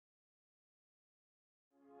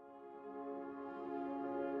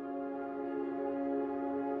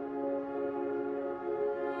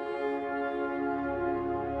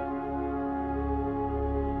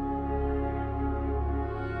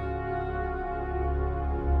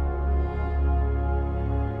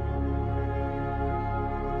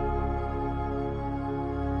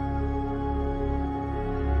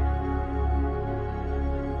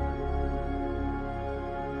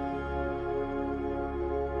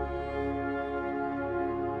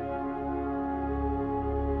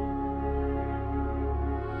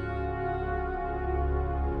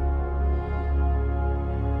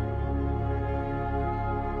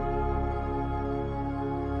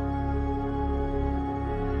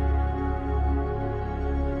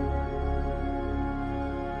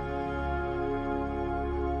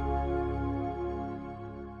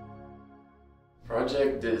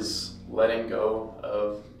project is letting go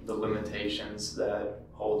of the limitations that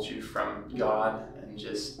hold you from God and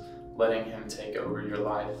just letting Him take over your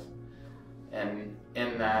life. And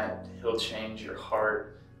in that, He'll change your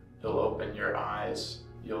heart, He'll open your eyes,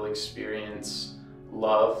 you'll experience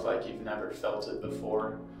love like you've never felt it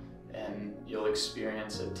before, and you'll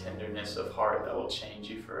experience a tenderness of heart that will change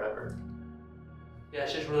you forever. Yeah,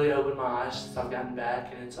 it's just really opened my eyes since I've gotten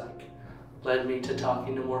back, and it's like led me to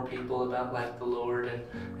talking to more people about like the Lord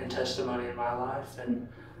and testimony in my life, and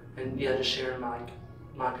yeah, just sharing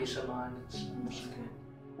my peace of mind. It's good.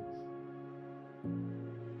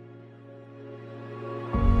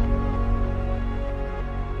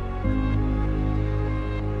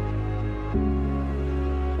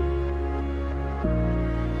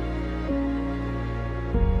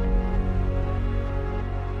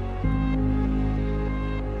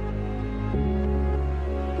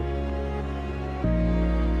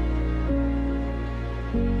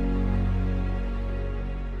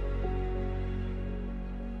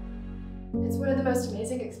 It's one of the most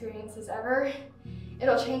amazing experiences ever.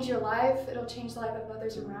 It'll change your life, it'll change the life of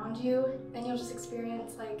others around you, and you'll just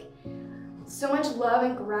experience like so much love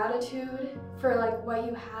and gratitude for like what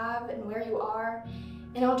you have and where you are,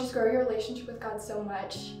 and it'll just grow your relationship with God so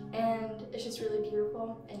much, and it's just really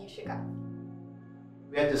beautiful, and you should go.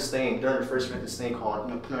 We had this thing, during the first, we had this thing called,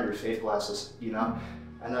 put on your faith glasses,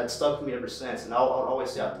 and that stuck with me ever since, and I'll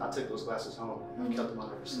always say I took those glasses home, and I've kept them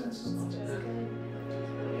on ever since. That's good.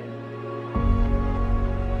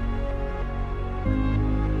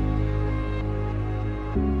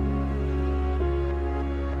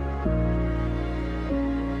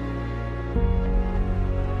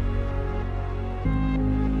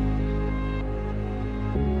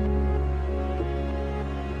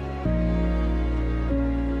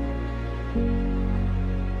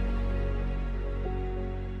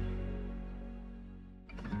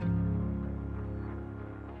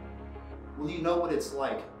 Will you know what it's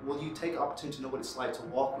like? Will you take the opportunity to know what it's like to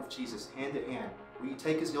walk with Jesus hand in hand? Will you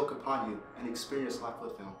take His yoke upon you and experience life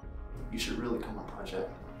with Him? You should really come on Project.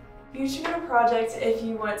 You should go to Project if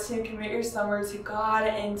you want to commit your summer to God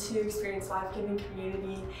and to experience life-giving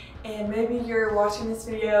community. And maybe you're watching this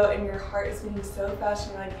video and your heart is beating so fast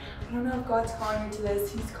and you're like, I don't know if God's calling me to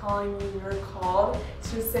this. He's calling you. You're called.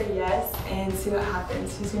 So just say yes and see what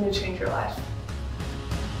happens. He's going to change your life.